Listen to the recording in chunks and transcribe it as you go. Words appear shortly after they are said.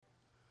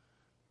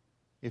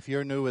If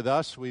you're new with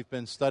us, we've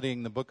been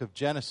studying the book of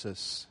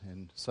Genesis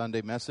in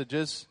Sunday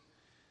messages,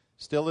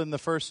 still in the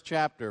first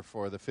chapter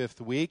for the fifth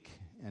week,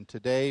 and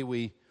today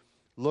we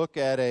look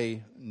at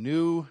a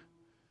new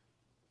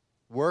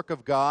work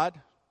of God,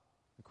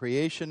 the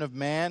creation of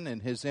man in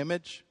his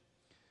image.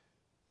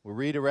 We'll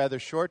read a rather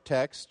short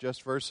text,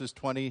 just verses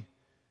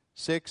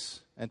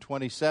 26 and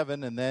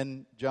 27, and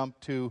then jump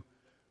to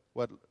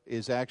what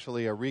is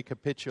actually a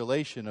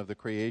recapitulation of the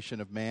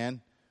creation of man,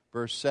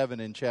 verse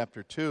 7 in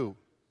chapter 2.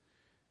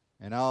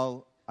 And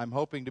I'm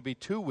hoping to be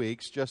 2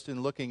 weeks just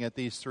in looking at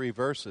these three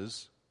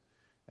verses,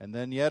 and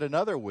then yet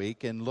another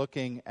week in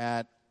looking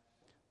at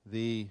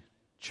the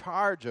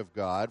charge of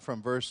God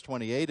from verse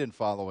 28 and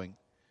following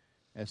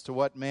as to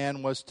what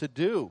man was to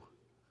do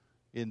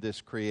in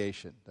this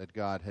creation that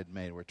God had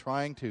made. We're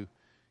trying to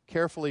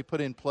carefully put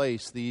in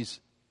place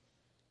these,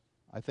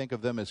 I think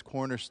of them as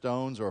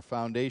cornerstones or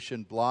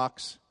foundation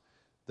blocks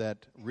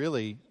that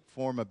really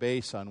form a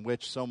base on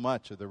which so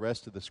much of the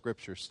rest of the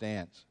Scripture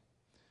stands.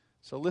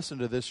 So listen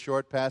to this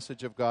short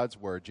passage of God's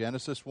Word.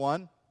 Genesis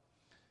 1,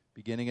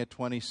 beginning at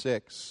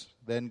 26.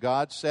 Then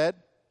God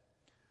said,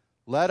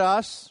 "Let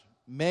us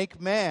make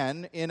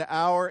man in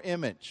our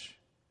image,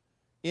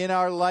 in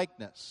our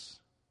likeness,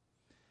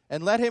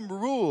 and let him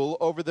rule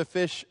over the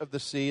fish of the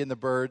sea and the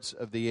birds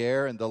of the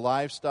air and the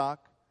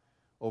livestock,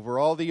 over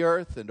all the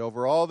earth and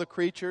over all the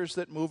creatures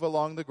that move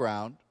along the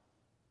ground."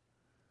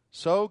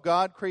 So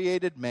God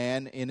created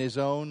man in his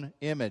own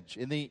image.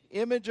 In the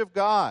image of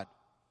God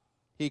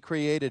he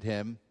created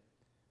him.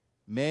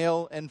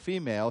 Male and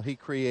female he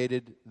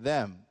created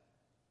them.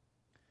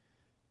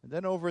 And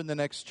then over in the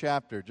next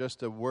chapter,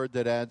 just a word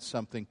that adds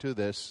something to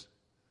this.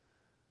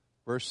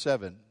 Verse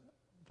 7.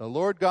 The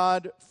Lord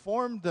God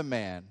formed the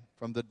man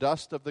from the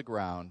dust of the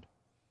ground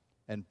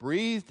and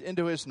breathed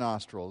into his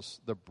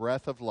nostrils the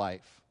breath of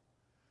life,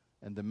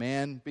 and the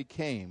man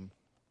became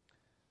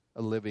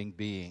a living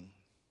being.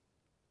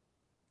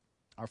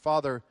 Our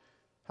Father,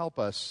 help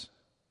us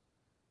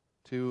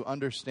to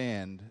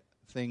understand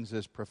things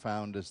as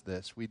profound as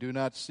this. We do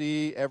not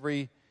see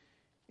every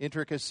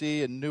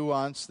intricacy and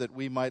nuance that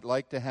we might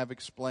like to have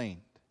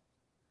explained,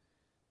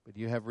 but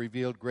you have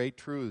revealed great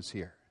truths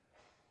here.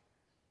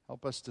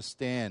 Help us to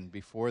stand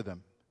before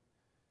them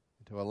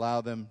and to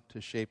allow them to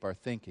shape our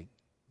thinking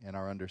and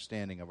our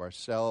understanding of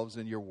ourselves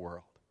and your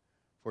world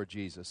for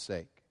Jesus'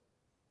 sake.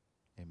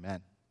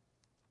 Amen.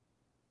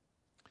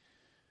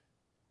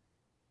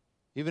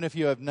 Even if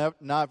you have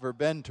never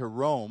been to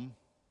Rome,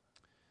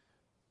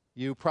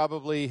 you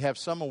probably have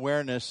some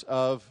awareness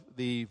of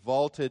the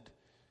vaulted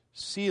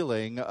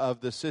ceiling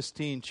of the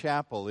Sistine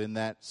Chapel in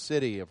that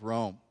city of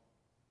Rome.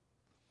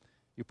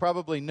 You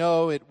probably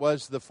know it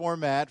was the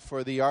format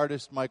for the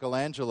artist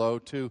Michelangelo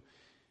to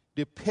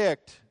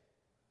depict,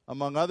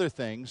 among other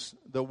things,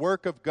 the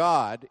work of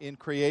God in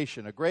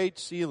creation. A great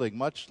ceiling,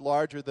 much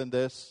larger than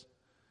this,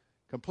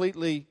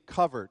 completely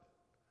covered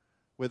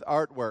with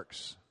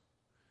artworks.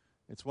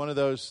 It's one of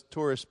those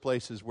tourist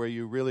places where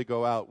you really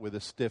go out with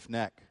a stiff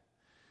neck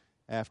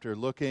after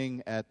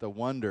looking at the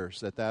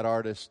wonders that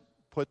artist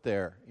put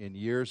there in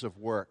years of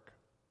work.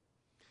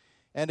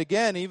 And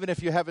again, even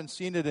if you haven't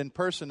seen it in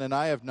person, and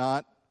I have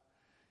not,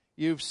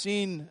 you've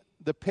seen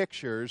the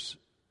pictures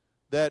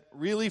that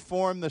really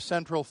form the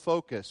central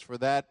focus for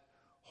that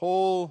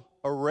whole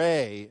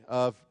array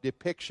of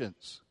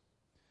depictions.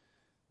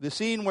 The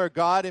scene where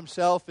God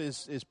himself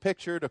is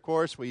pictured, of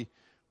course, we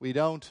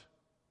don't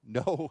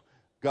know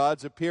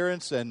God's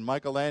appearance, and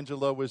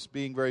Michelangelo was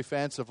being very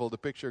fanciful to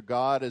picture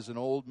God as an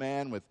old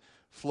man with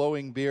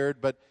flowing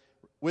beard, but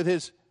with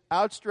his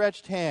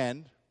outstretched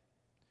hand,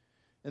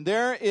 and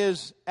there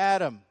is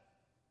Adam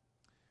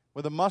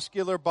with a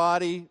muscular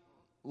body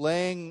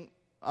laying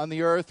on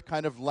the earth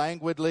kind of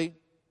languidly,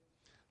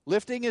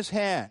 lifting his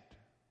hand,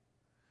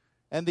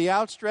 and the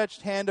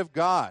outstretched hand of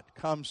God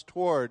comes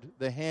toward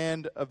the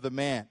hand of the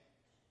man.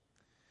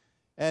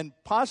 And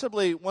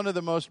possibly one of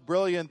the most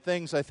brilliant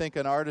things I think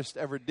an artist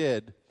ever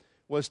did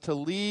was to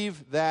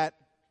leave that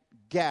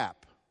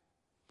gap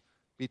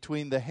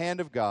between the hand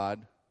of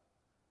God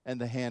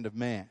and the hand of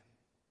man.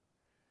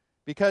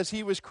 Because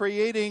he was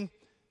creating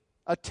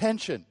a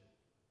tension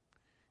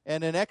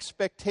and an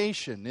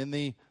expectation in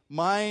the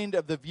mind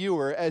of the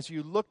viewer as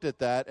you looked at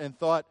that and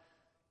thought,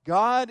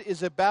 God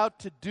is about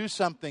to do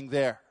something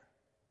there.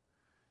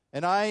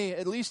 And I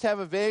at least have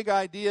a vague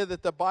idea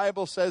that the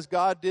Bible says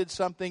God did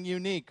something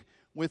unique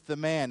with the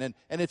man.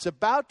 And it's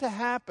about to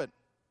happen.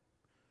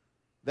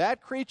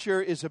 That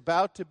creature is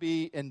about to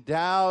be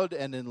endowed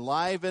and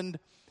enlivened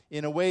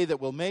in a way that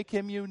will make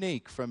him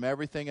unique from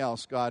everything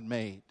else God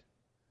made.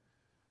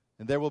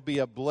 And there will be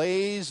a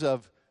blaze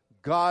of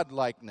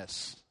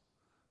godlikeness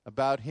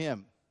about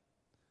him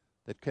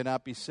that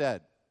cannot be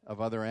said of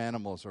other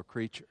animals or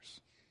creatures.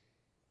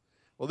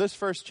 Well, this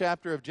first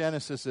chapter of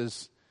Genesis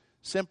is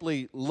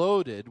simply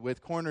loaded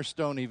with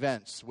cornerstone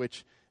events,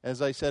 which, as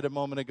I said a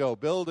moment ago,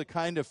 build a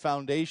kind of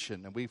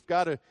foundation. And we've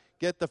got to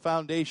get the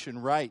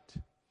foundation right.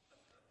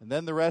 And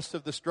then the rest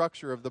of the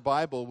structure of the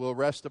Bible will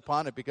rest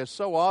upon it, because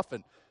so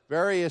often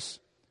various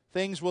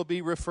things will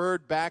be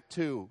referred back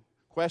to,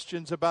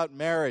 questions about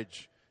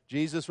marriage,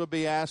 Jesus will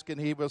be asked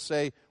and he will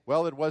say,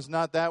 well, it was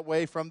not that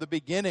way from the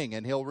beginning.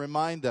 And he'll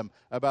remind them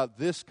about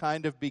this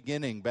kind of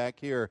beginning back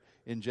here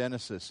in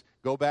Genesis.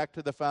 Go back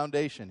to the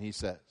foundation, he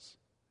says.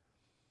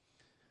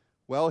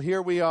 Well,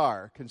 here we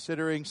are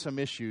considering some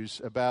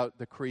issues about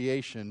the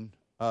creation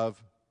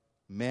of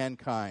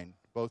mankind,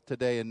 both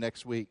today and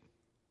next week.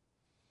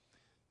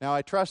 Now,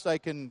 I trust I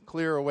can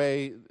clear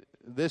away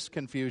this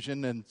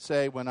confusion and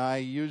say when I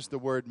use the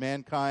word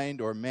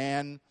mankind or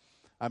man,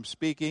 I'm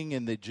speaking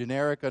in the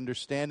generic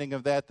understanding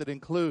of that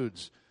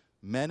includes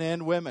men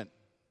and women,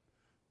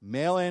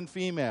 male and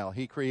female.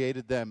 He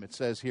created them, it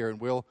says here,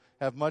 and we'll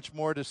have much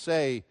more to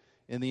say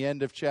in the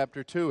end of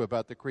chapter 2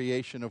 about the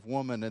creation of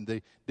woman and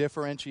the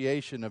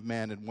differentiation of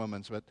man and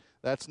woman, but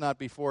that's not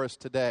before us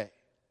today.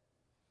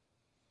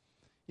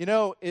 You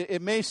know,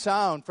 it may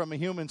sound from a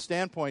human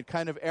standpoint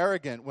kind of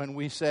arrogant when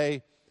we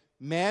say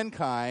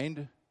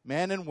mankind,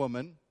 man and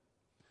woman,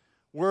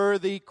 were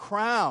the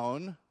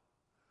crown,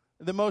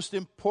 the most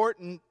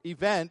important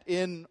event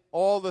in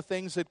all the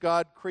things that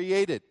God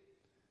created.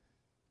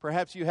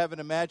 Perhaps you have an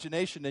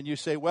imagination and you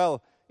say,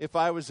 well, if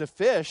I was a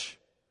fish,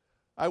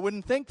 I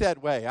wouldn't think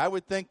that way. I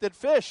would think that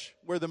fish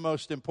were the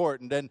most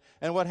important.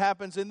 And what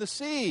happens in the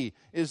sea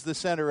is the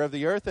center of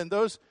the earth. And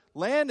those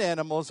land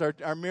animals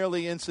are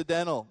merely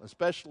incidental,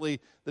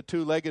 especially the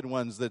two-legged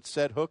ones that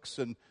set hooks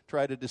and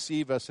try to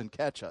deceive us and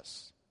catch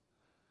us.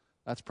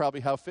 That's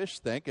probably how fish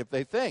think, if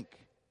they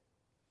think.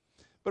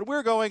 But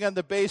we're going on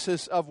the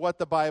basis of what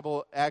the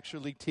Bible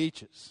actually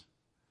teaches.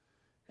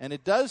 And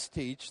it does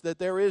teach that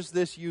there is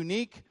this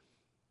unique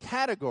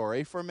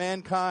category for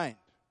mankind.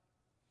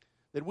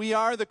 That we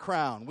are the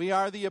crown, we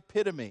are the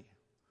epitome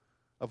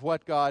of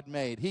what God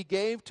made. He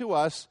gave to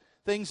us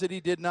things that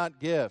he did not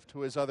give to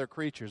his other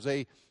creatures,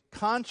 a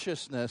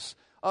consciousness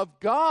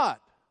of God.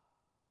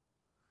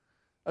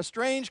 A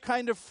strange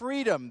kind of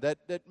freedom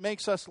that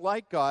makes us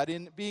like God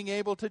in being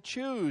able to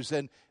choose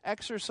and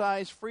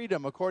exercise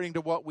freedom according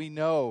to what we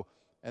know.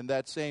 And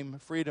that same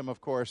freedom,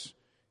 of course,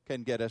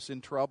 can get us in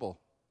trouble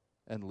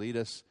and lead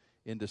us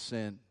into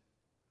sin.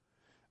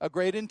 A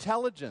great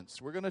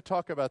intelligence. We're going to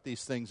talk about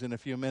these things in a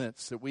few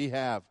minutes that we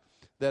have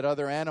that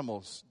other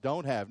animals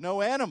don't have.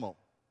 No animal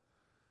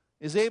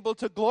is able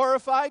to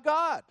glorify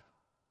God.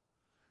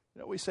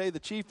 You know, we say the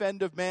chief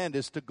end of man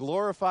is to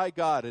glorify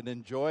God and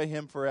enjoy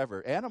him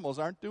forever. Animals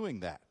aren't doing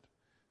that,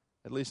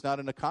 at least not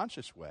in a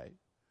conscious way.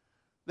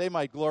 They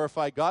might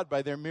glorify God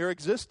by their mere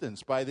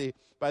existence, by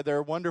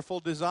their wonderful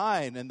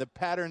design and the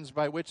patterns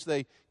by which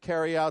they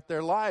carry out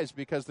their lives,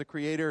 because the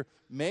Creator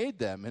made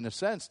them, in a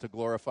sense, to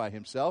glorify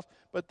himself.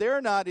 But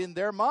they're not in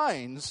their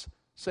minds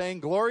saying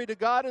glory to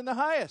God in the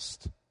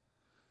highest,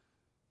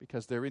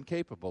 because they're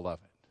incapable of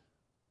it.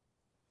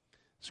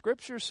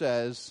 Scripture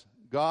says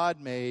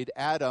God made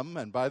Adam,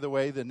 and by the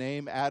way, the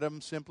name Adam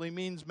simply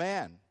means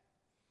man.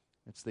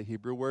 It's the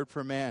Hebrew word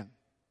for man.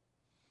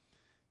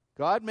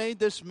 God made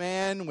this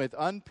man with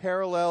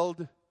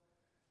unparalleled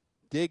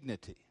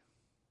dignity.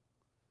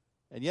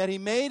 And yet he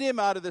made him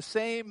out of the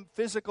same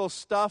physical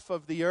stuff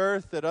of the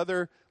earth that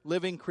other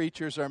living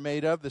creatures are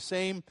made of, the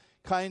same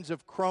kinds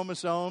of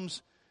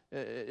chromosomes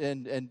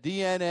and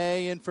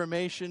DNA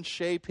information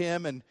shape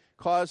him and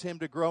cause him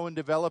to grow and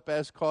develop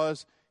as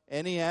cause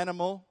any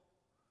animal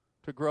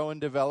to grow and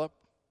develop.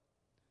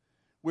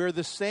 We're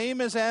the same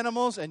as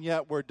animals, and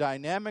yet we're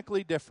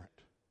dynamically different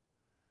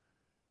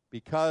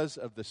because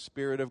of the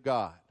Spirit of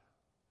God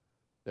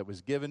that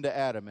was given to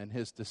Adam and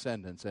his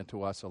descendants and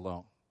to us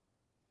alone.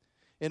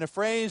 In a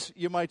phrase,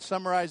 you might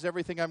summarize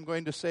everything I'm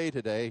going to say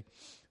today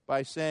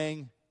by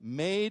saying,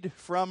 made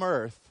from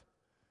earth,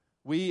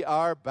 we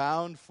are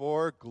bound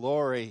for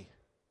glory.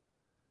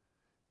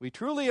 We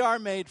truly are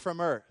made from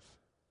earth,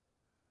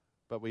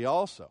 but we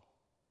also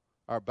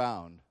are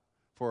bound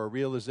for a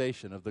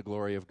realization of the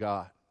glory of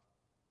God.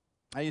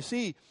 Now you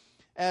see,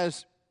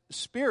 as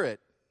Spirit,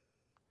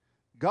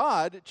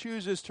 God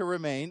chooses to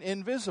remain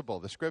invisible.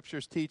 The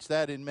Scriptures teach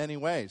that in many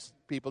ways.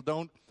 People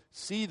don't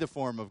see the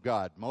form of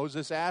God.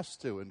 Moses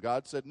asked to, and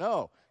God said,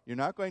 no, you're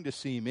not going to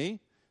see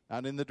me,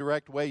 not in the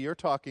direct way you're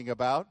talking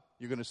about.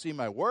 You're going to see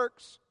my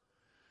works.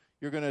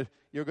 You're going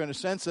to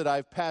sense that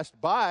I've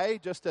passed by,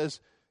 just as,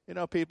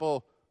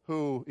 people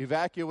who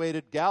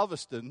evacuated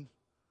Galveston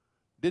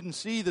didn't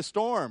see the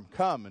storm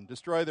come and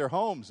destroy their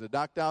homes and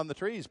knock down the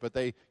trees, but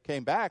they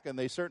came back and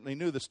they certainly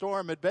knew the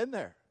storm had been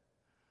there.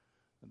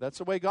 That's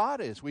the way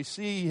God is. We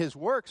see his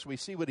works. We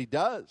see what he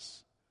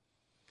does.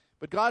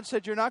 But God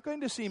said, you're not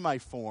going to see my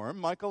form.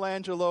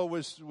 Michelangelo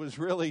was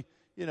really,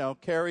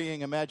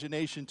 carrying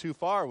imagination too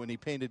far when he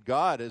painted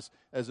God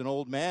as an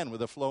old man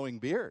with a flowing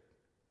beard.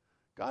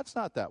 God's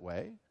not that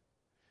way.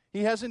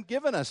 He hasn't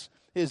given us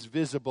his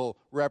visible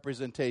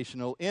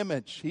representational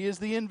image. He is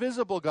the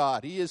invisible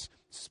God. He is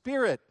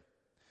Spirit.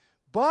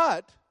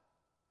 But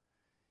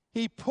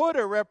he put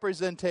a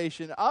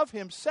representation of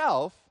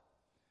himself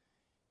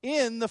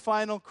in the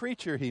final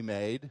creature he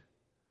made,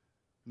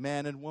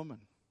 man and woman.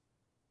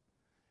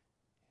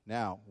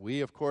 Now,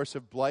 we, of course,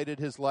 have blighted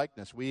his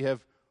likeness. We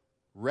have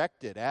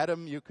wrecked it.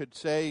 Adam, you could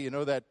say,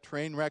 that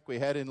train wreck we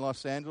had in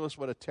Los Angeles,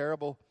 what a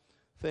terrible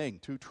thing.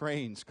 2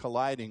 trains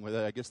colliding with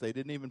it. I guess they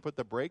didn't even put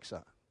the brakes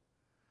on.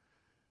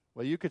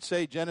 Well, you could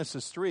say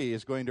Genesis 3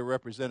 is going to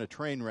represent a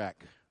train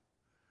wreck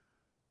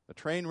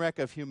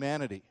of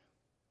humanity.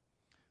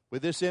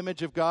 With this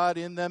image of God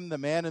in them, the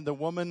man and the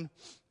woman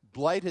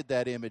blighted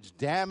that image,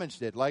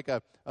 damaged it, like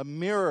a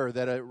mirror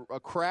that a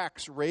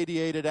cracks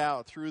radiated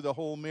out through the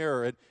whole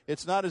mirror.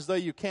 It's not as though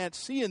you can't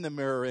see in the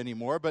mirror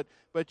anymore,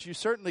 but you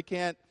certainly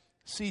can't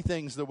see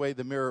things the way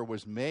the mirror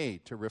was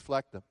made to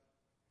reflect them.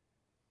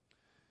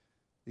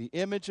 The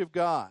image of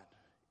God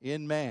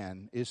in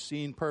man is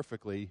seen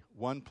perfectly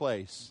one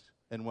place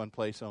and one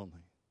place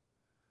only,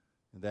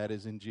 and that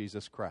is in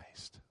Jesus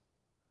Christ.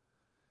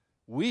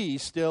 We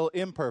still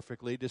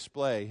imperfectly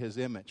display his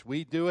image.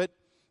 We do it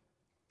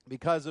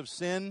because of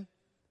sin.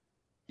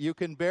 You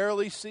can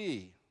barely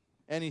see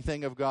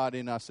anything of God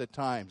in us at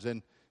times,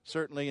 and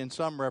certainly in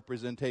some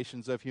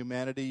representations of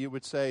humanity you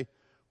would say,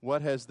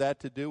 what has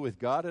that to do with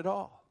God at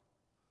all?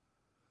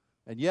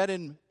 And yet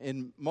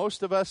in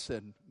most of us,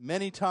 and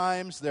many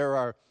times, there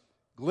are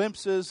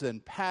glimpses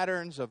and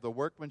patterns of the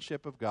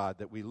workmanship of God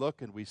that we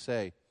look and we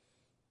say,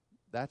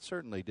 that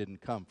certainly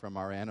didn't come from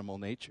our animal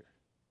nature.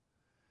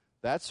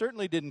 That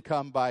certainly didn't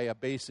come by a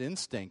base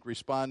instinct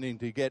responding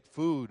to get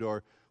food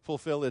or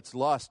fulfill its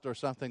lust or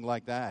something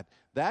like that.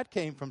 That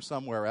came from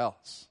somewhere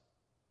else.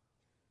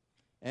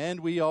 And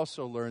we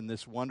also learn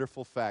this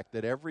wonderful fact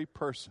that every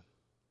person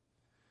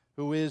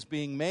who is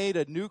being made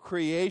a new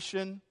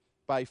creation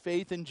by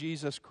faith in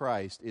Jesus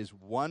Christ is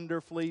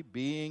wonderfully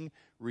being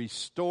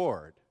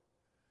restored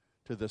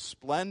to the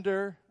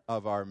splendor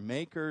of our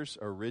Maker's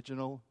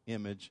original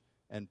image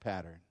and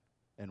pattern.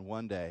 And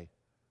one day,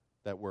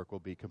 that work will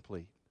be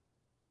complete.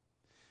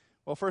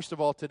 Well, first of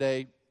all,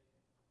 today,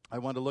 I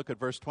want to look at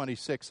verse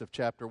 26 of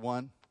chapter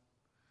 1.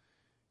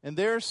 And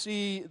there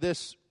see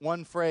this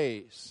one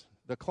phrase,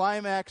 the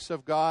climax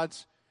of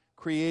God's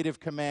creative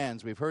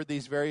commands. We've heard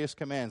these various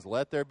commands.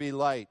 Let there be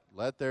light.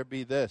 Let there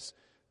be this.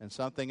 And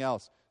something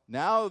else.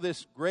 Now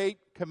this great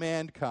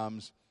command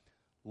comes,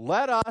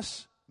 let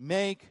us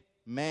make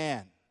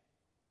man.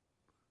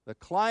 The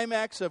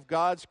climax of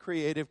God's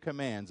creative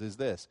commands is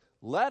this,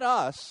 let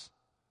us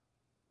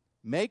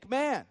make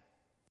man.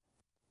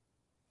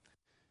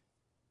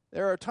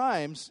 There are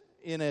times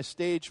in a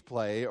stage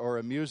play or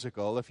a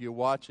musical, if you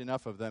watch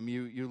enough of them,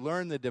 you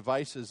learn the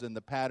devices and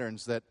the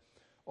patterns that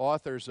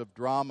authors of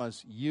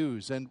dramas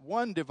use. And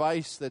one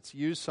device that's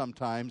used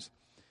sometimes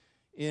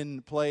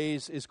in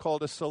plays is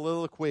called a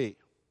soliloquy.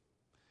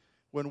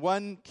 When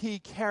one key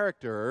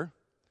character,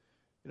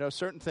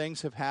 certain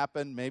things have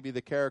happened, maybe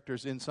the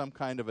character's in some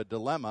kind of a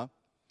dilemma,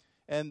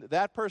 and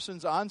that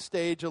person's on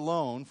stage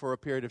alone for a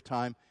period of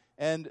time,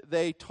 and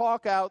they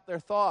talk out their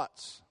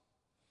thoughts.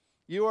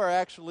 You are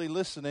actually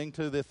listening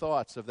to the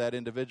thoughts of that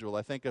individual.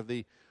 I think of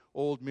the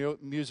old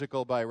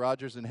musical by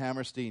Rodgers and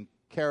Hammerstein,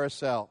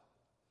 Carousel,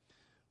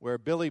 where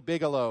Billy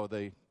Bigelow,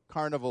 the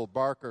carnival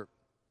barker,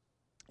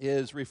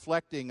 is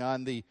reflecting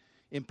on the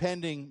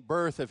impending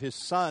birth of his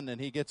son, and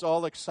he gets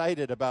all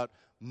excited about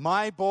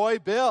my boy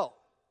Bill.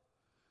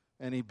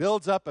 And he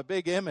builds up a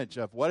big image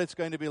of what it's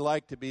going to be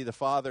like to be the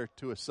father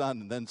to a son,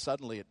 and then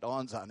suddenly it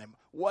dawns on him,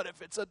 what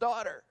if it's a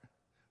daughter?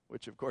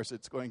 Which, of course,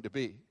 it's going to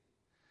be.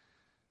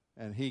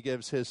 And he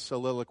gives his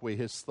soliloquy,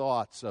 his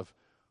thoughts of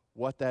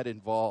what that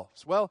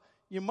involves. Well,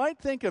 you might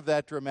think of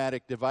that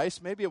dramatic device,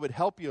 maybe it would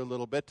help you a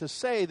little bit to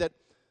say that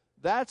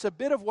that's a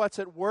bit of what's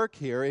at work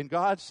here in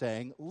God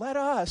saying, let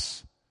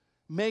us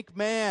make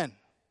man.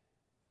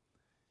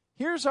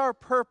 Here's our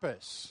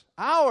purpose,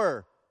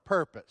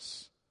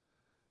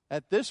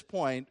 at this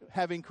point,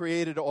 having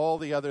created all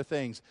the other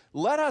things.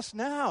 Let us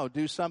now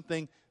do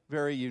something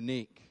very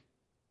unique.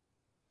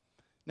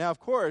 Now, of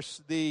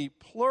course, the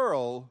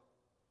plural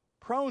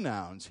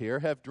pronouns here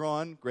have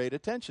drawn great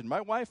attention.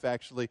 My wife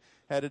actually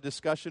had a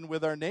discussion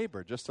with our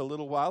neighbor just a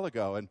little while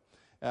ago, and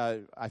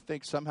I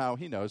think somehow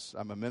he knows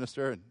I'm a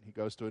minister and he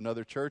goes to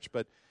another church,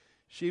 but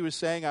she was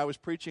saying I was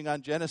preaching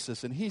on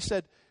Genesis, and he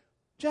said,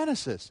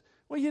 Genesis?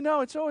 Well,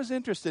 it's always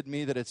interested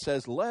me that it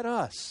says, let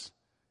us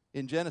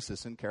in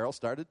Genesis. And Carol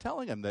started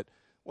telling him that,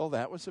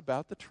 that was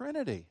about the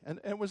Trinity, and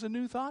it was a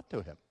new thought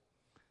to him.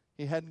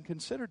 He hadn't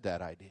considered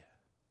that idea.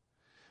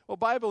 Well,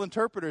 Bible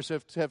interpreters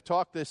have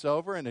talked this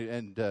over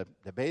and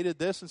debated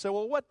this and said,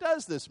 well, what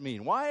does this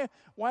mean? Why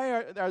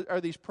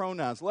are these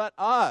pronouns? Let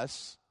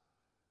us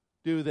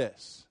do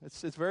this.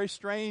 It's a very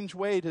strange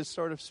way to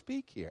sort of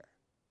speak here.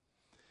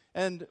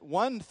 And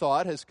one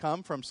thought has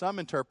come from some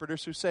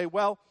interpreters who say,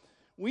 well,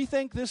 we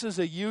think this is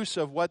a use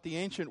of what the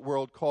ancient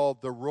world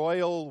called the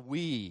royal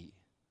we.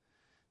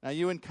 Now,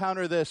 you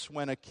encounter this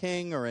when a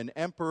king or an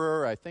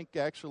emperor, I think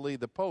actually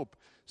the Pope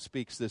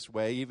speaks this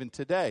way even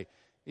today.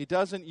 He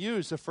doesn't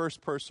use a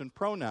first-person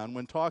pronoun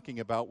when talking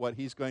about what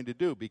he's going to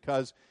do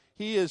because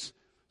he is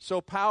so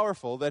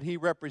powerful that he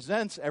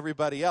represents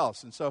everybody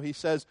else. And so he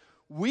says,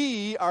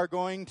 we are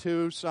going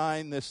to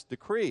sign this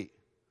decree.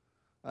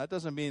 That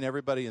doesn't mean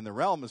everybody in the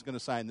realm is going to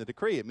sign the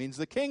decree. It means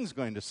the king's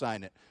going to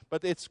sign it.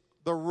 But it's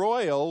the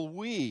royal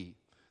we.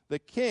 the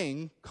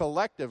king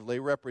collectively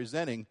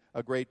representing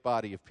a great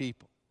body of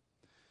people.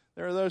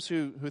 There are those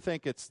who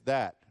think it's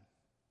that,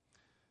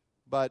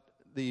 but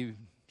the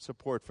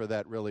support for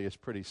that really is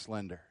pretty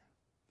slender.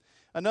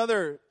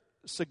 Another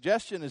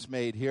suggestion is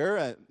made here,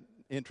 an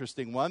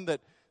interesting one,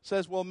 that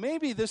says, well,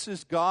 maybe this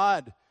is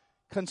God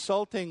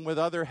consulting with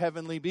other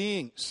heavenly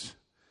beings.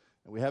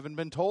 We haven't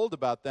been told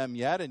about them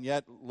yet, and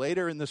yet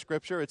later in the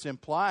Scripture it's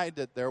implied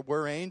that there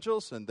were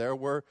angels and there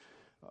were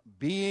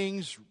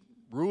beings,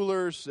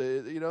 rulers,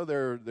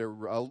 they're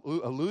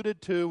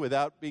alluded to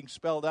without being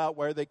spelled out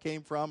where they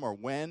came from or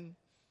when.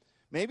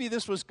 Maybe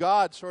this was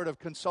God sort of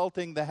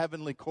consulting the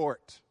heavenly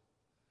court.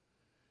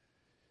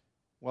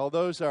 Well,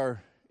 those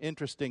are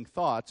interesting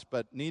thoughts,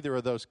 but neither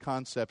of those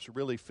concepts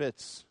really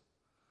fits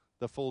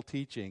the full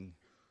teaching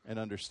and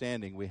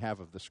understanding we have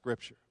of the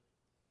Scripture.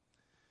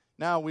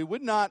 Now, we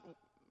would not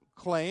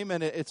claim,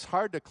 and it's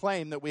hard to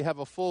claim, that we have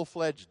a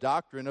full-fledged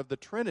doctrine of the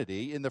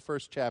Trinity in the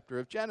first chapter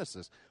of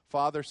Genesis.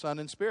 Father, Son,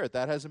 and Spirit.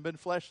 That hasn't been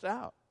fleshed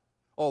out.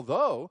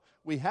 Although,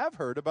 we have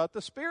heard about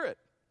the Spirit.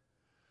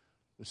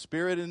 The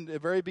Spirit in the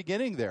very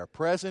beginning there,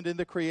 present in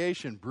the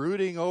creation,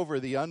 brooding over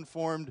the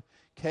unformed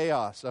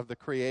chaos of the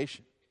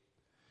creation.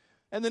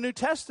 And the New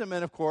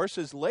Testament, of course,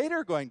 is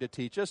later going to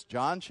teach us,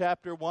 John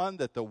chapter 1,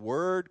 that the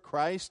Word,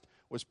 Christ,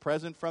 was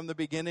present from the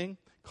beginning.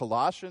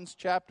 Colossians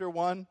chapter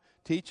 1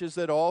 teaches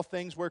that all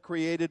things were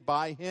created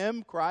by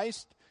Him,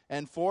 Christ,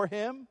 and for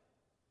Him.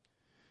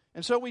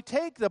 And so we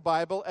take the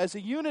Bible as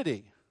a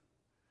unity.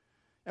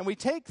 And we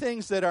take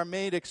things that are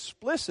made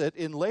explicit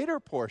in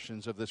later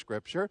portions of the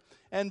Scripture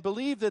and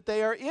believe that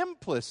they are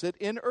implicit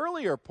in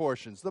earlier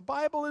portions. The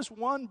Bible is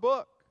one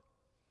book.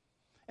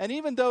 And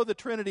even though the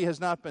Trinity has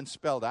not been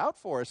spelled out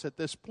for us at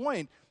this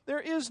point, there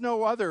is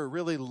no other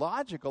really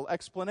logical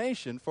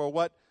explanation for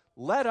what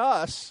 "let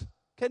us"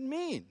 can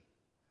mean,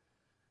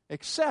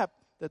 except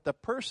that the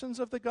persons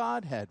of the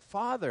Godhead,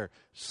 Father,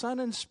 Son,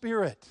 and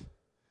Spirit,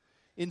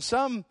 in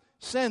some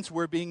sense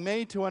we're being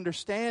made to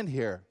understand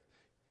here,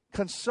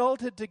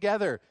 consulted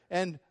together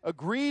and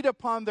agreed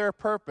upon their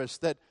purpose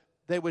that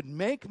they would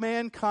make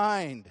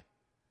mankind.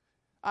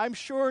 I'm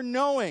sure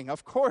knowing,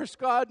 of course,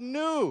 God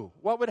knew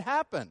what would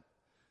happen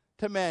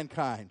to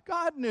mankind.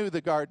 God knew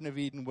the Garden of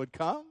Eden would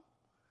come.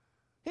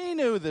 He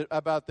knew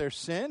about their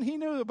sin. He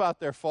knew about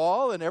their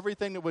fall and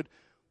everything that would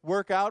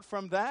work out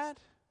from that.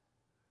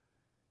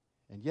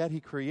 And yet He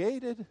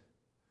created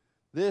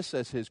this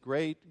as His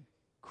great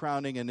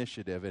crowning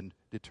initiative and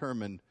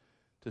determined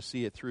to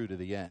see it through to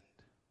the end.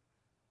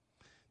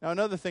 Now,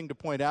 another thing to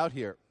point out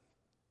here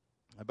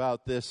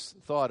about this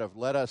thought of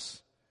 "let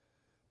us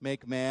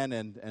make man,"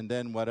 and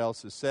then what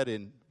else is said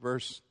in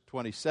verse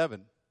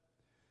 27,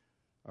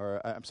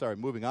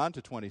 moving on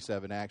to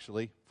 27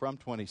 actually, from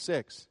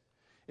 26,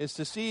 is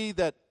to see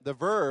that the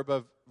verb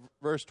of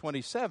verse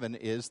 27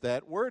 is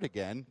that word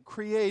again,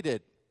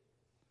 created.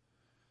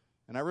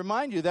 And I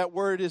remind you that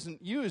word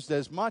isn't used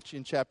as much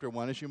in chapter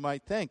 1 as you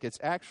might think. It's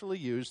actually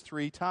used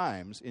 3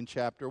 times in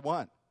chapter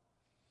 1.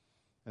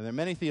 And there are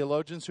many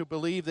theologians who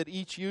believe that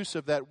each use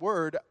of that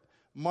word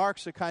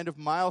marks a kind of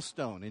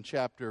milestone in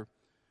chapter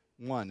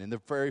 1. In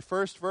the very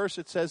first verse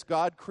it says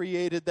God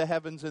created the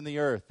heavens and the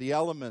earth, the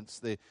elements,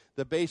 the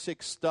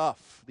basic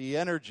stuff, the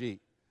energy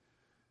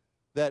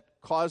that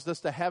caused us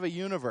to have a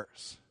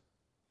universe.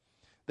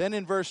 Then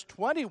in verse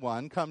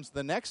 21 comes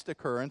the next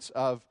occurrence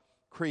of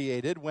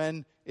created,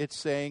 when it's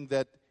saying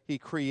that He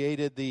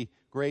created the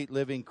great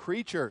living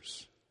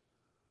creatures.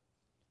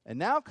 And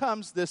now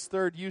comes this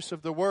third use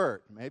of the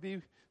word.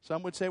 Maybe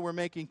some would say we're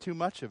making too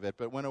much of it,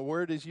 but when a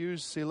word is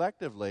used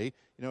selectively,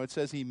 it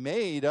says He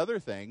made other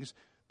things,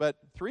 but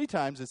 3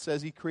 times it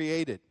says He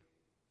created.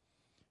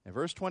 In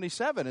verse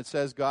 27 it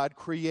says God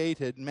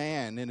created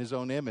man in His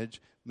own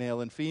image,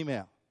 male and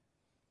female.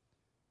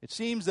 It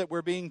seems that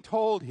we're being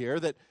told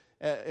here that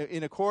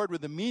in accord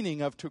with the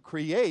meaning of to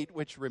create,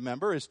 which,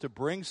 remember, is to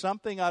bring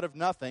something out of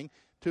nothing,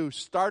 to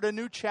start a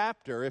new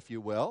chapter, if you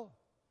will,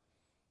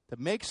 to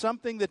make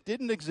something that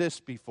didn't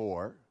exist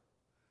before,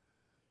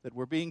 that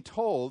we're being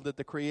told that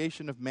the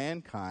creation of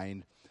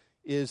mankind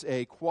is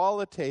a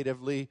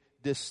qualitatively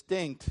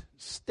distinct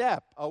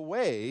step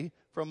away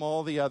from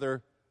all the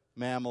other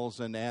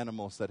mammals and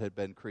animals that had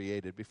been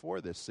created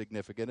before this,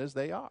 significant as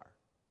they are.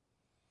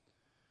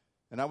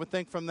 And I would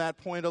think from that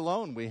point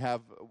alone we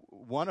have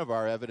one of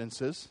our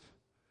evidences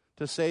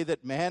to say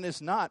that man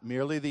is not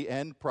merely the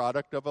end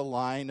product of a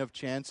line of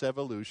chance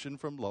evolution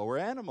from lower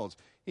animals.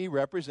 He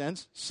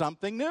represents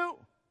something new,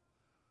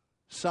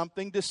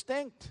 something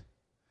distinct.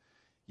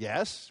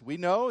 Yes, we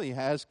know he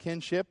has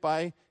kinship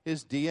by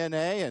his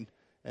DNA,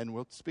 and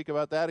we'll speak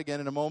about that again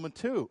in a moment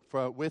too,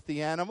 with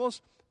the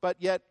animals. But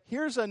yet,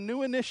 here's a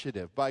new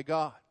initiative by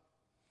God.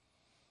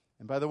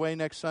 And by the way,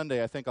 next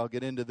Sunday, I think I'll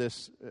get into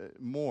this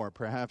more,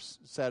 perhaps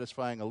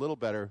satisfying a little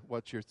better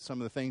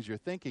some of the things you're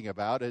thinking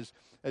about as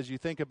you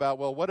think about,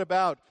 well, what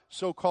about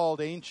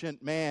so-called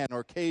ancient man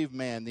or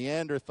caveman,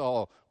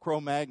 Neanderthal,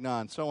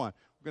 Cro-Magnon, so on.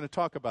 We're going to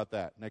talk about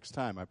that next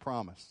time, I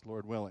promise,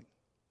 Lord willing.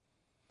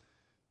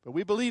 But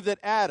we believe that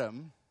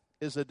Adam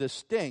is a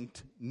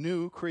distinct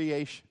new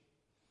creation.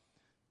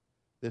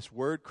 This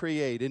word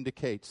create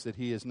indicates that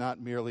he is not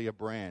merely a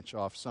branch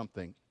off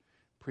something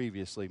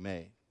previously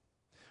made.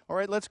 All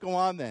right, let's go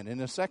on then in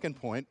the second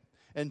point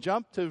and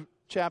jump to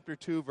chapter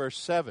 2, verse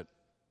 7,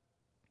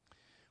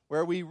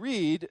 where we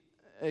read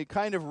a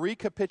kind of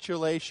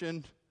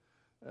recapitulation,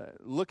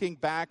 looking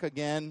back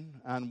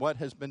again on what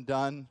has been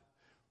done,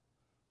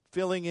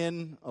 filling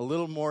in a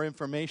little more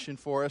information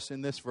for us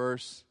in this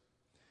verse,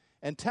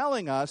 and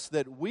telling us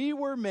that we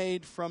were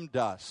made from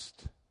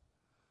dust,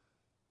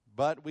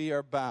 but we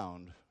are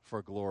bound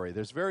for glory.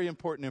 There's very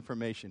important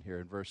information here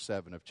in verse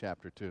 7 of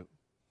chapter 2.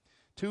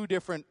 Two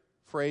different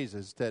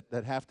phrases that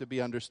have to be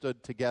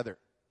understood together.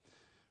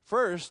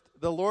 First,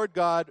 the Lord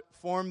God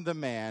formed the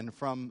man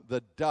from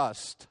the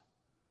dust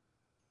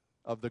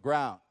of the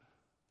ground.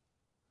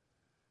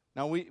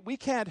 Now, we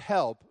can't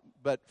help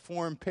but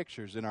form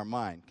pictures in our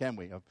mind, can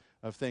we,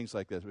 of things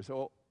like this. We say,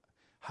 well,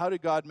 how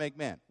did God make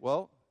man?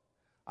 Well,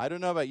 I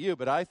don't know about you,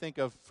 but I think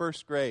of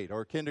first grade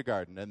or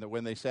kindergarten, and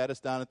when they sat us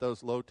down at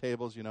those low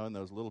tables, in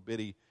those little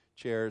bitty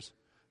chairs.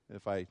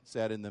 If I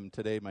sat in them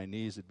today, my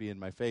knees would be in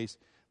my face.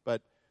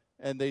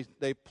 And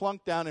they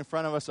plunked down in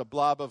front of us a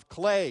blob of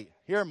clay.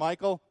 Here,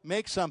 Michael,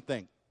 make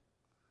something.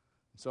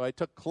 So I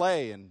took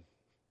clay, and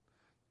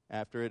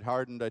after it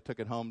hardened, I took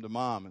it home to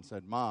Mom and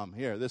said, Mom,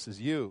 here, this is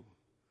you.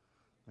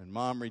 And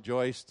Mom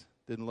rejoiced.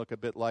 Didn't look a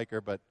bit like her,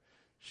 but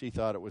she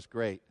thought it was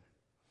great.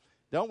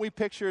 Don't we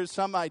picture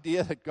some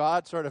idea that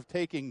God sort of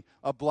taking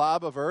a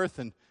blob of earth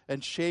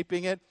and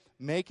shaping it,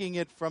 making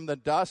it from the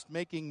dust,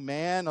 making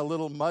man a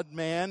little mud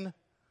man?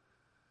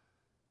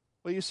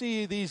 Well, you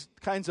see, these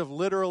kinds of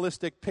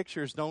literalistic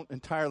pictures don't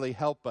entirely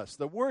help us.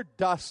 The word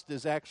dust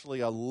is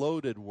actually a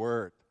loaded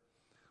word,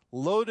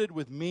 loaded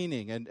with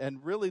meaning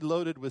and really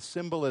loaded with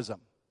symbolism.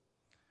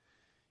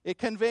 It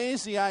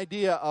conveys the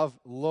idea of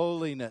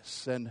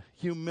lowliness and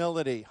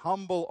humility,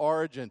 humble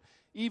origin,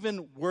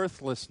 even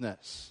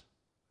worthlessness.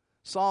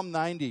 Psalm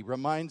 90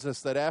 reminds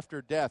us that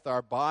after death,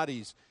 our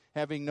bodies,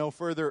 having no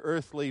further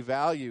earthly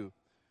value,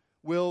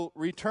 will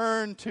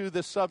return to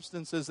the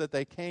substances that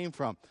they came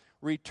from.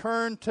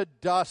 Return to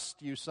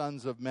dust, you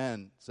sons of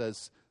men,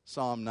 says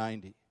Psalm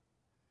 90.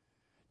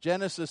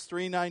 Genesis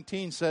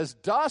 3:19 says,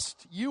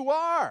 dust you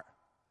are,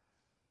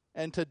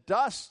 and to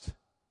dust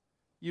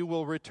you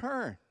will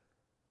return.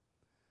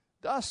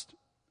 Dust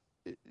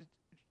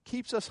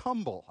keeps us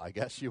humble, I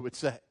guess you would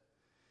say.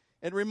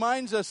 It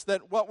reminds us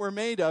that what we're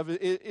made of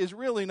is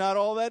really not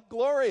all that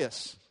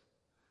glorious.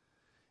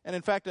 And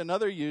in fact,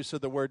 another use of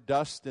the word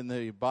dust in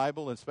the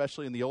Bible,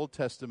 especially in the Old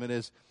Testament,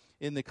 is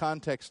in the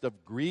context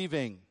of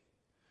grieving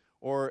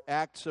or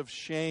acts of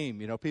shame.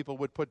 People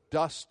would put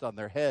dust on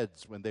their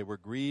heads when they were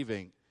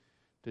grieving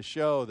to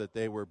show that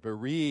they were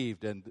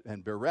bereaved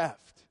and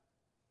bereft.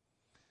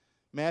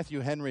 Matthew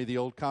Henry, the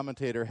old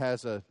commentator,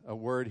 has a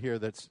word here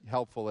that's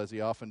helpful, as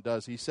he often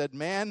does. He said,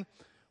 man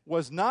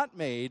was not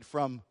made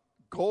from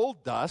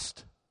gold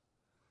dust,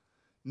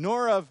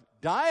 nor of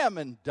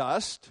diamond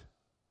dust,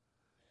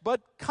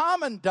 but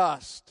common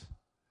dust,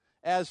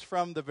 as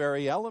from the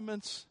very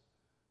elements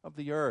of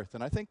the earth.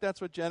 And I think that's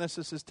what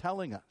Genesis is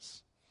telling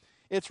us.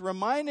 It's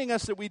reminding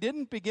us that we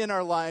didn't begin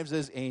our lives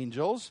as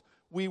angels.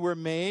 We were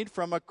made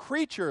from a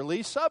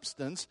creaturely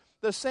substance,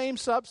 the same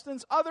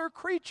substance other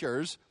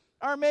creatures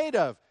are made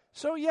of.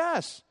 So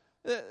yes,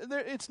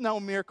 it's no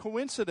mere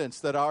coincidence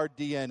that our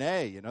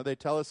DNA, they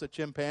tell us that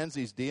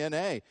chimpanzees'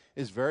 DNA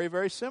is very,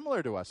 very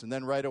similar to us. And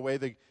then right away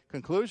the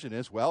conclusion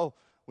is, well,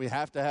 we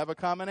have to have a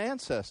common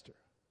ancestor.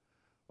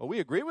 Well, we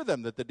agree with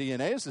them that the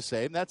DNA is the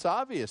same. That's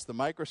obvious. The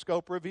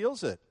microscope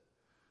reveals it.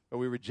 But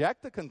we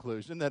reject the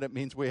conclusion that it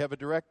means we have a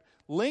direct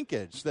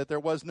linkage, that there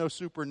was no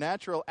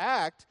supernatural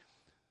act,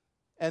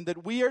 and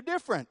that we are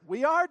different.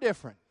 We are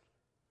different.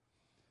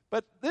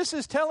 But this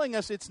is telling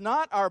us it's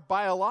not our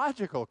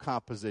biological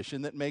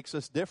composition that makes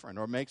us different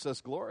or makes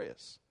us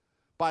glorious.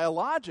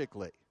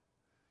 Biologically,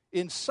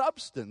 in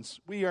substance,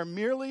 we are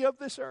merely of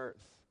this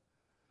earth,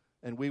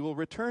 and we will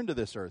return to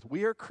this earth.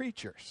 We are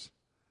creatures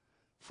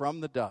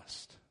from the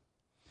dust.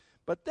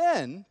 But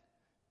then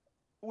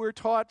we're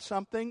taught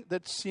something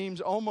that seems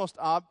almost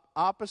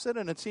opposite,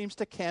 and it seems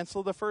to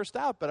cancel the first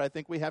out. But I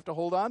think we have to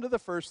hold on to the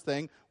first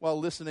thing while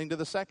listening to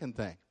the second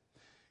thing.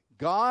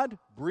 God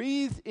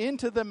breathed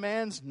into the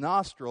man's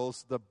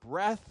nostrils the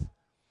breath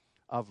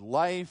of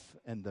life,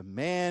 and the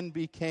man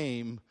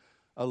became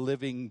a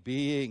living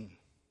being.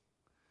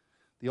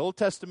 The Old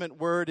Testament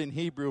word in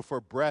Hebrew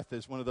for breath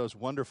is one of those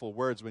wonderful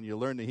words. When you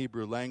learn the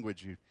Hebrew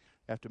language, you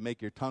have to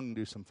make your tongue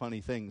do some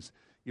funny things.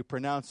 You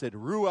pronounce it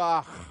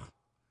ruach.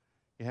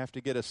 You have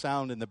to get a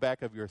sound in the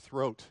back of your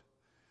throat.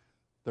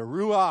 The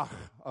ruach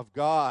of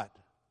God,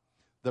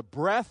 the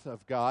breath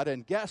of God,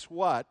 and guess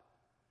what?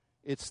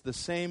 It's the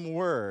same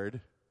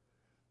word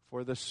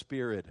for the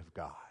Spirit of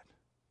God.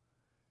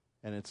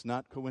 And it's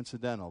not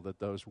coincidental that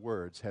those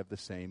words have the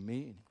same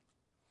meaning.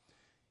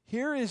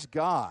 Here is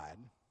God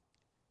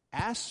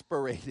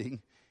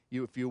aspirating,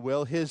 if you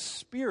will, His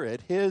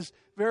Spirit, His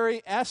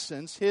very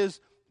essence, His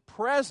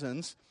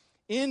presence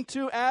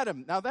into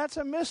Adam. Now that's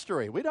a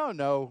mystery. We don't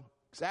know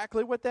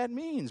exactly what that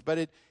means,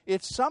 but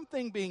it's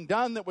something being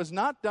done that was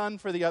not done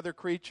for the other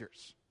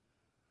creatures.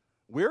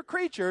 We're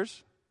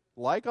creatures,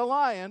 like a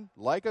lion,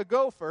 like a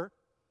gopher.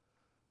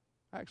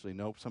 I actually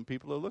know some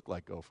people who look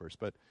like gophers,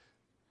 but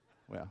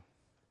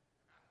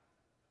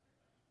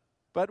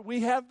we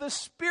have the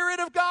Spirit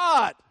of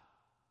God.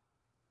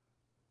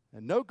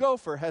 And no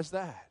gopher has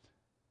that.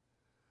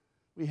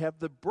 We have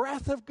the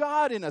breath of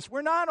God in us.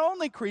 We're not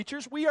only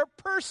creatures, we are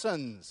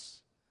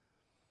persons.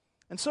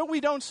 And so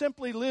we don't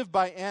simply live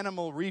by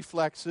animal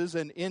reflexes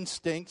and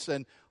instincts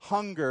and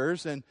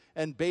hungers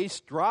and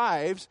base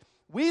drives.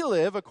 We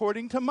live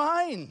according to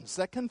minds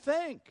that can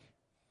think,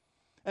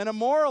 and a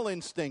moral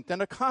instinct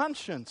and a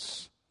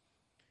conscience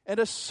and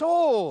a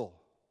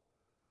soul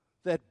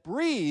that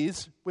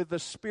breathes with the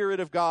Spirit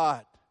of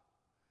God.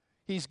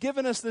 He's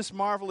given us this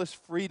marvelous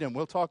freedom.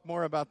 We'll talk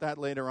more about that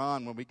later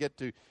on when we get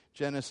to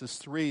Genesis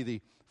 3,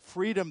 the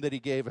freedom that he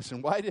gave us.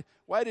 And why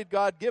did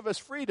God give us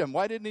freedom?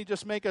 Why didn't he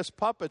just make us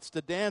puppets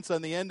to dance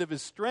on the end of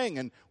his string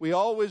and we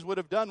always would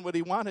have done what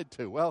he wanted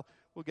to? Well,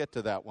 we'll get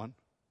to that one.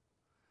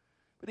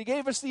 But he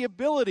gave us the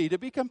ability to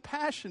be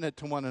compassionate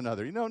to one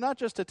another. You know, not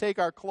just to take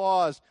our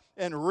claws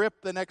and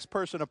rip the next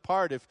person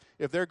apart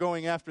if they're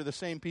going after the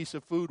same piece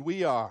of food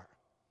we are.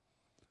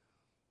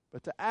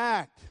 But to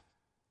act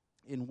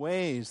in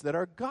ways that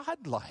are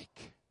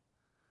godlike,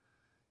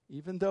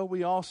 even though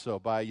we also,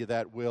 by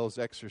that will's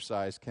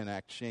exercise, can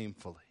act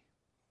shamefully.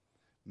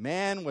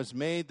 Man was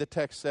made, the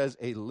text says,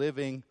 a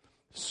living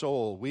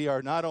soul. We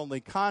are not only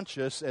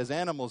conscious, as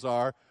animals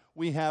are,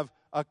 we have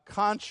a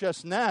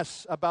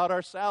consciousness about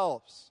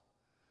ourselves.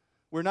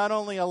 We're not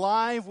only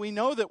alive, we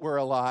know that we're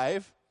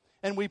alive,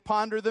 and we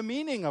ponder the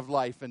meaning of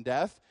life and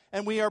death,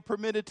 and we are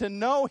permitted to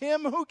know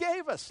him who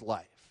gave us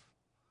life.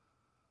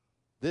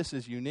 This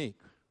is unique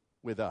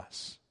with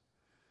us.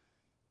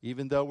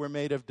 Even though we're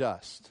made of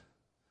dust,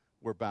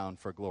 we're bound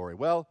for glory.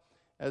 Well,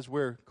 as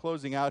we're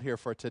closing out here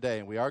for today,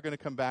 and we are going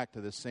to come back to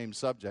this same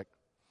subject,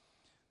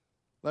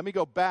 let me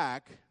go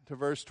back to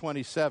verse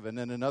 27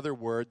 and another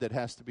word that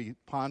has to be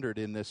pondered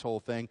in this whole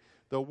thing.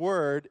 The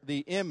word, the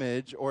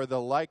image, or the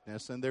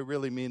likeness, and they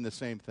really mean the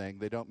same thing.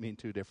 They don't mean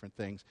two different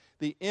things.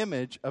 The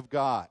image of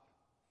God.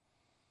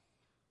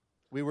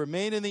 We were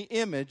made in the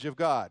image of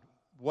God.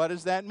 What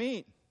does that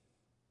mean?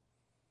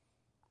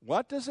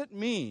 What does it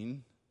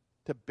mean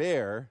to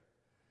bear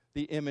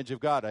the image of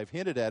God? I've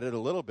hinted at it a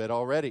little bit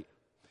already.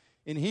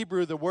 In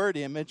Hebrew, the word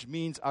image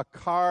means a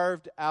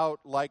carved out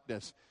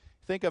likeness.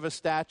 Think of a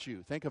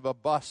statue. Think of a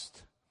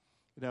bust.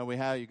 You know,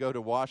 you go to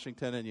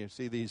Washington and you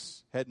see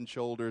these head and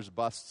shoulders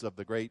busts of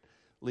the great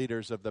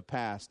leaders of the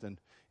past.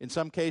 And in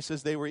some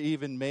cases, they were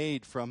even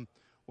made from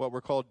what were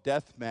called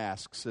death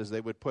masks, as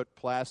they would put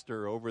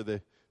plaster over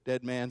the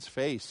dead man's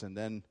face and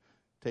then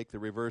take the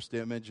reversed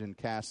image and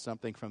cast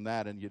something from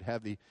that, and you'd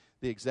have the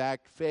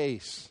exact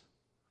face.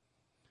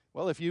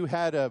 Well, if you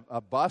had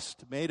a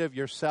bust made of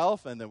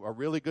yourself and a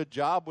really good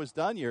job was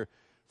done, your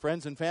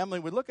friends and family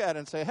would look at it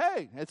and say,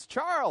 "Hey, it's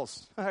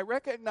Charles. I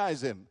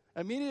recognize him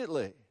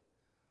immediately."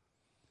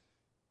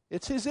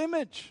 It's his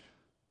image.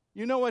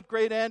 You know what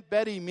Great Aunt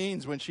Betty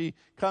means when she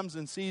comes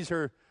and sees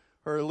her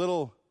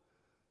little,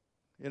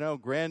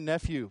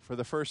 grandnephew for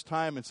the first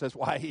time and says,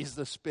 "Why, he's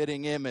the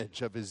spitting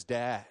image of his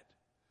dad."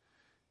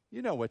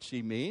 You know what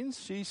she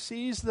means. She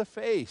sees the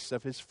face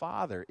of his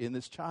father in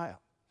this child.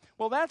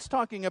 Well, that's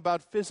talking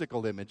about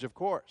physical image, of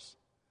course.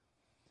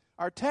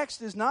 Our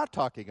text is not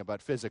talking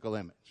about physical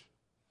image.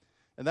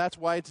 And that's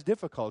why it's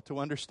difficult to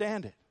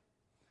understand it.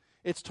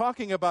 It's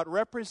talking about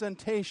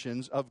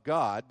representations of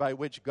God by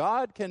which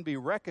God can be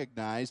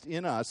recognized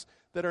in us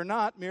that are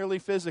not merely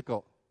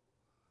physical.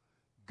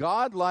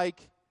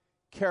 God-like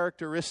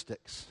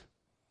characteristics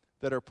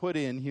that are put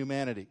in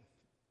humanity.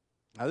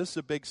 Now, this is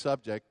a big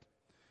subject.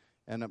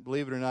 And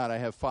believe it or not, I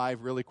have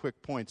 5 really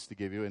quick points to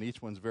give you, and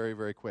each one's very,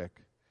 very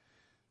quick,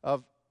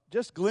 of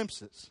just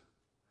glimpses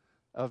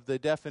of the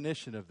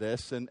definition of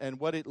this and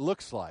what it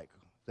looks like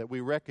that we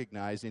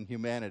recognize in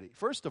humanity.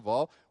 First of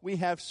all, we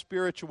have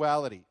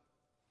spirituality.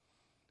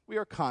 We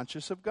are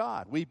conscious of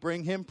God. We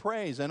bring him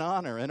praise and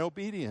honor and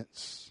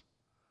obedience.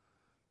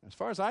 As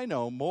far as I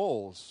know,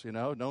 moles,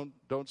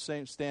 don't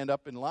stand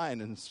up in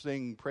line and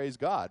sing praise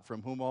God,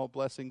 from whom all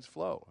blessings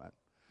flow.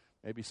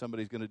 Maybe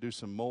somebody's going to do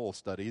some mole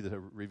study to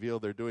reveal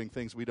they're doing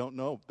things we don't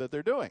know that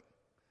they're doing.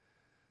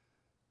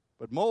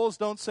 But moles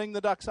don't sing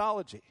the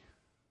doxology.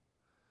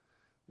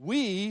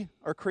 We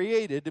are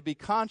created to be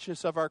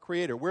conscious of our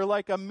Creator. We're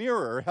like a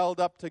mirror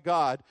held up to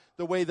God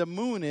the way the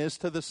moon is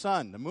to the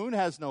sun. The moon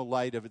has no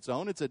light of its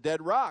own. It's a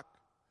dead rock.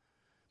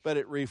 But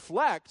it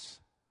reflects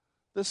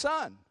the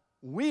sun.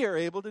 We are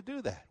able to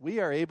do that.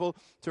 We are able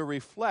to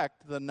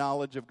reflect the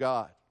knowledge of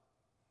God.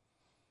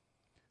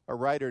 A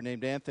writer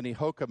named Anthony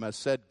Hoekema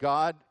said,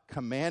 God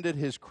commanded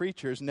his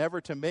creatures never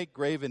to make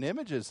graven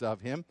images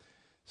of him,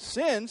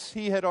 since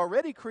he had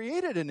already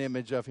created an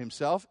image of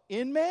himself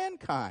in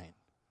mankind,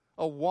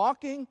 a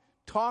walking,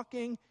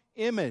 talking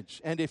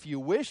image. And if you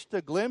wish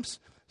to glimpse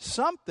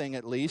something,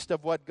 at least,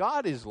 of what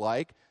God is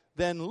like,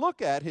 then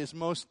look at his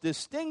most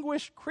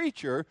distinguished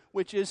creature,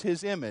 which is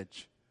his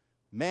image,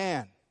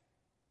 Man.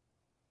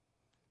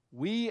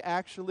 We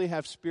actually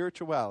have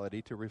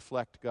spirituality to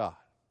reflect God.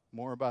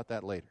 More about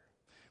that later.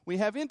 We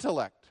have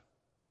intellect.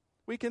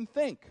 We can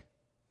think.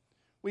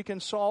 We can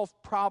solve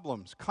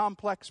problems,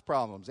 complex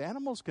problems.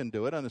 Animals can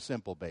do it on a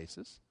simple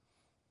basis.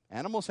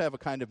 Animals have a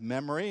kind of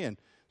memory and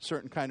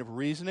certain kind of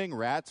reasoning.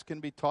 Rats can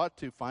be taught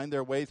to find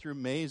their way through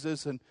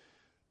mazes, and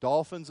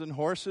dolphins and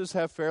horses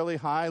have fairly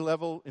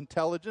high-level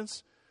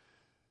intelligence.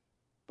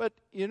 But,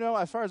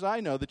 as far as I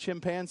know, the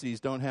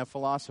chimpanzees don't have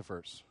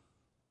philosophers.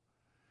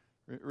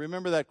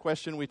 Remember that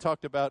question we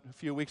talked about a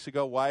few weeks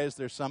ago, why is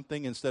there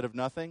something instead of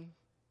nothing?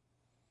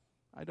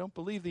 I don't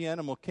believe the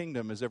animal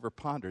kingdom has ever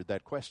pondered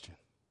that question.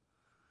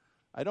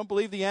 I don't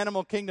believe the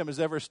animal kingdom has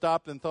ever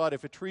stopped and thought,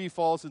 if a tree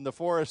falls in the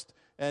forest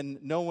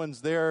and no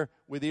one's there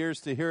with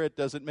ears to hear it,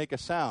 does it make a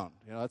sound?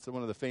 That's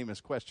one of the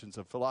famous questions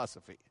of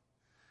philosophy.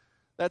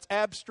 That's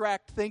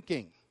abstract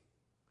thinking.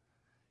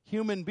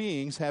 Human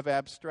beings have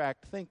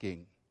abstract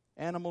thinking.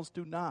 Animals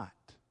do not.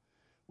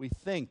 We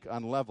think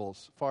on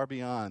levels far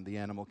beyond the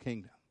animal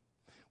kingdom.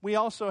 We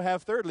also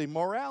have, thirdly,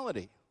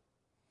 morality.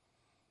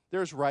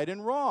 There's right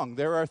and wrong.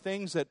 There are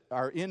things that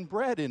are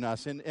inbred in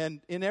us, and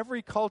in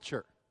every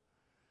culture,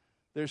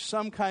 there's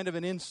some kind of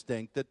an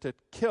instinct that to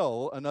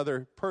kill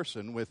another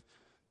person with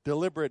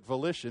deliberate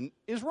volition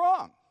is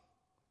wrong.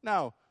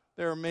 Now,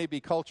 there may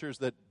be cultures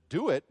that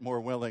do it more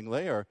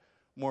willingly or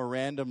more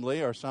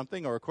randomly or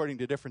something, or according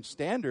to different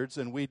standards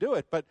than we do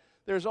it, but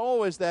there's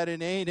always that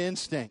innate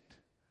instinct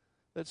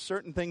that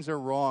certain things are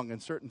wrong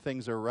and certain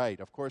things are right.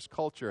 Of course,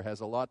 culture has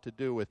a lot to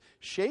do with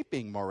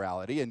shaping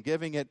morality and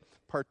giving it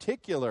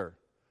particular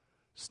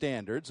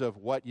standards of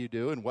what you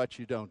do and what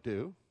you don't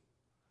do.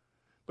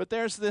 But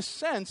there's this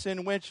sense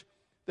in which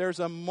there's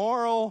a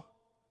moral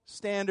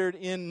standard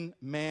in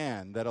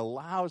man that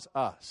allows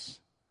us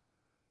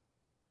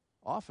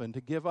often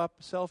to give up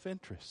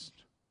self-interest.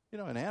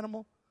 An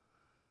animal,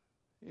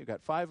 you've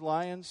got 5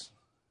 lions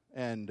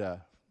and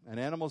an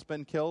animal's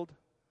been killed.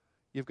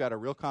 You've got a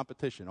real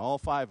competition. All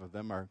 5 of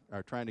them are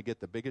trying to get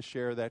the biggest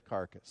share of that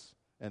carcass.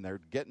 And they're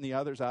getting the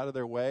others out of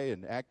their way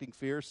and acting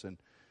fierce. And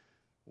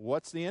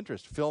what's the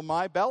interest? Fill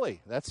my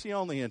belly. That's the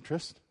only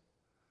interest.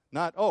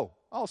 Not,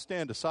 I'll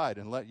stand aside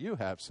and let you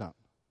have some.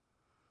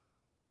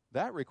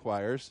 That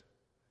requires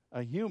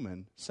a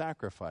human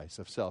sacrifice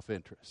of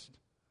self-interest.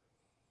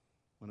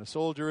 When a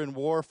soldier in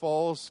war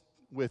falls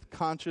with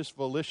conscious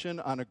volition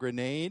on a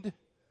grenade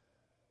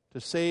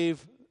to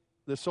save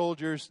the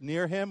soldiers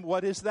near him,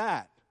 what is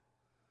that?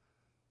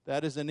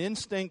 That is an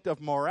instinct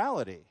of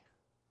morality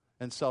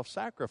and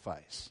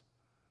self-sacrifice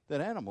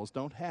that animals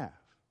don't have.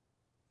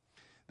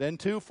 Then,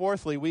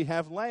 fourthly, we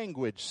have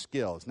language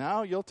skills.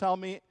 Now, you'll tell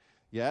me,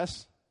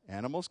 yes,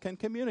 animals can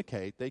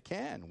communicate. They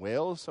can.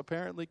 Whales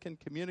apparently can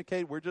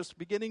communicate. We're just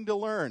beginning to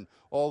learn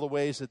all the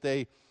ways that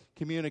they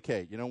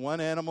communicate.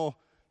 One animal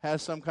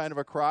has some kind of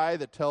a cry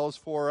that tells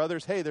 4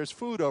 others, hey, there's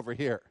food over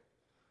here.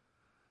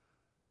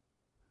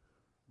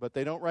 But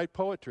they don't write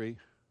poetry.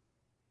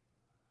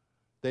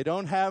 They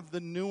don't have the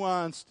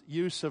nuanced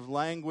use of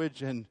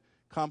language and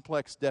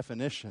complex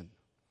definition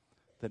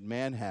that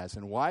man has.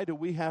 And why do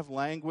we have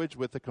language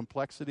with the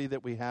complexity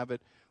that we have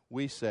it?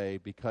 We say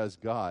because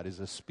God is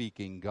a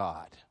speaking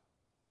God.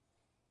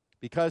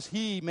 Because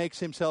He makes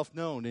Himself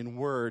known in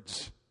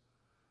words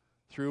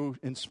through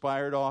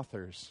inspired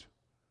authors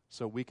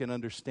so we can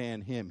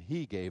understand Him.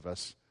 He gave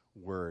us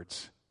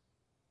words.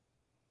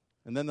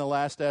 And then the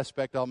last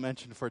aspect I'll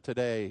mention for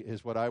today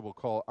is what I will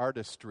call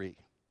artistry.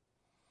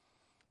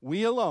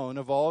 We alone,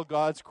 of all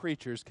God's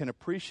creatures, can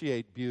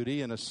appreciate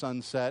beauty in a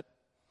sunset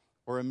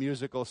or a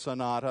musical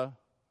sonata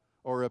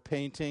or a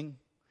painting,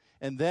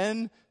 and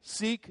then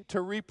seek to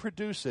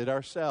reproduce it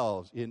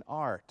ourselves in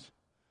art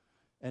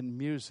and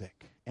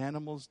music.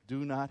 Animals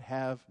do not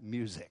have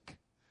music.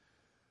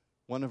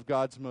 One of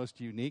God's most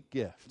unique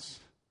gifts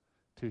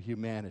to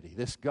humanity.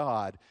 This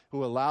God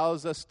who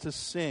allows us to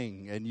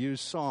sing and use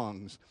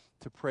songs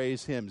to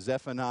praise Him.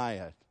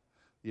 Zephaniah,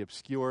 the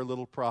obscure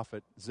little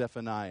prophet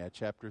Zephaniah,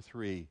 chapter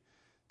 3,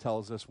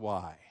 tells us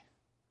why.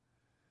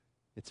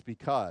 It's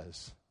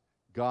because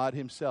God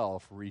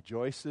Himself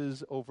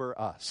rejoices over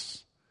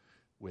us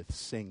with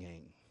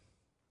singing.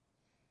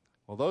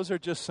 Well, those are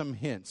just some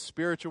hints.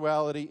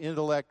 Spirituality,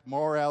 intellect,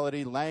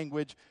 morality,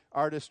 language,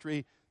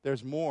 artistry.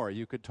 There's more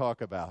you could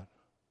talk about.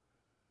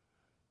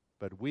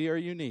 But we are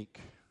unique.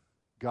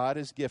 God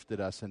has gifted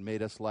us and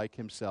made us like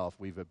Himself.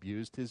 We've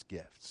abused His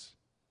gifts.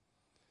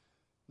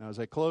 Now, as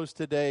I close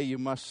today, you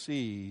must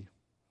see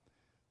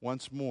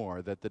once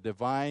more that the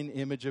divine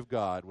image of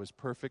God was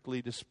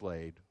perfectly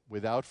displayed,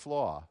 without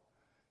flaw,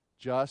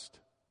 just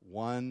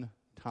one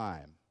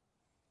time,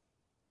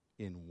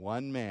 in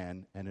one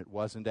man, and it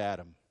wasn't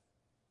Adam.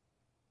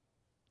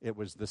 It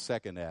was the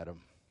second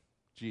Adam,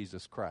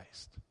 Jesus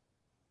Christ.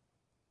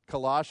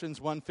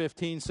 Colossians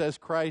 1:15 says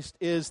Christ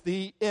is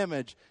the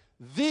image,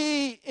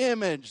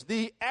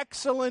 the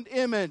excellent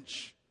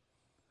image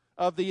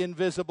of the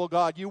invisible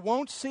God. You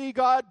won't see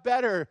God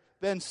better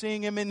than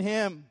seeing Him in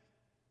Him.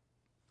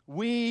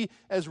 We,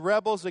 as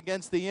rebels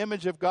against the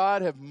image of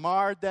God, have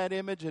marred that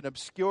image and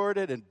obscured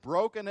it and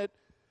broken it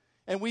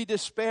And we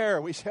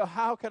despair. We say,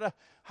 how could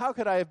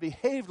I have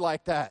behaved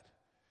like that?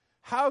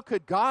 How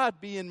could God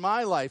be in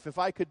my life if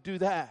I could do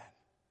that?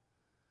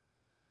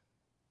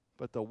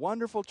 But the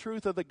wonderful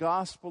truth of the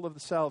gospel of the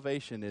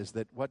salvation is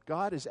that what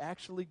God is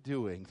actually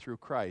doing through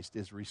Christ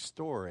is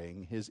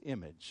restoring his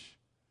image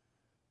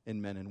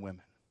in men and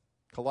women.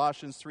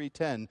 Colossians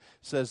 3:10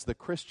 says the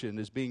Christian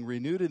is being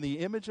renewed in the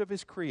image of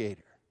his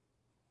Creator.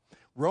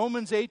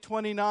 Romans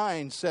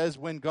 8:29 says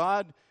when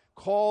God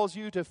calls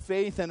you to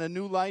faith and a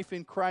new life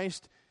in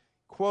Christ,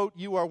 quote,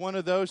 you are one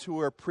of those who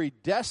are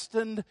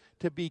predestined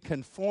to be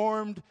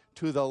conformed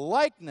to the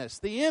likeness,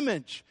 the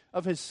image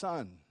of his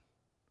Son.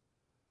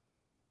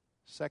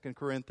 2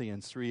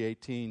 Corinthians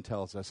 3:18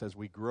 tells us as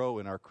we grow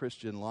in our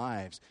Christian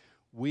lives,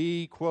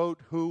 we, quote,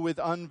 who with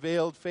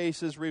unveiled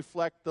faces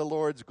reflect the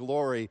Lord's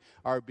glory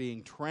are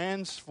being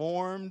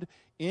transformed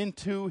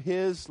into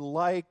his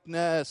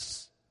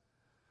likeness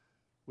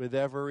with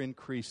ever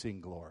increasing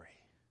glory.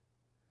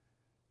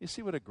 You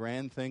see what a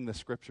grand thing the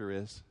Scripture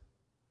is?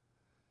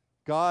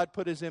 God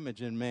put his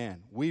image in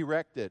man. We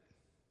wrecked it.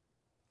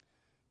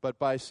 But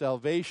by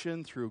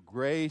salvation through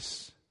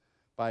grace,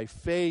 by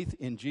faith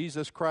in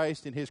Jesus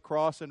Christ, in his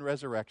cross and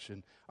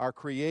resurrection, our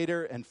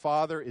Creator and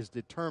Father is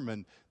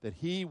determined that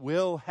he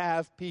will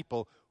have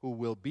people who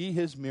will be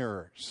his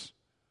mirrors,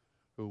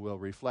 who will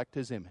reflect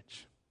his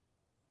image.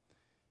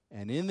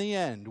 And in the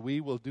end,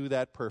 we will do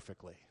that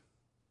perfectly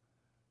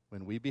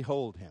when we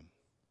behold him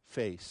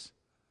face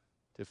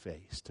to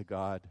face. To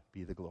God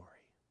be the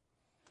glory.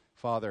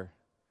 Father,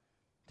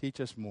 teach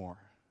us more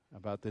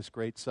about this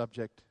great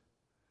subject.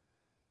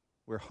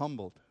 We're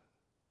humbled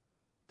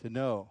to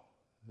know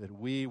that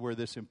we were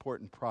this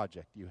important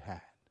project you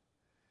had.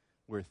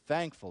 We're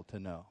thankful to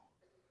know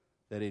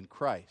that in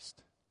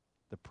Christ,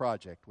 the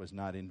project was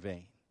not in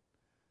vain.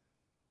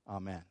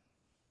 Amen.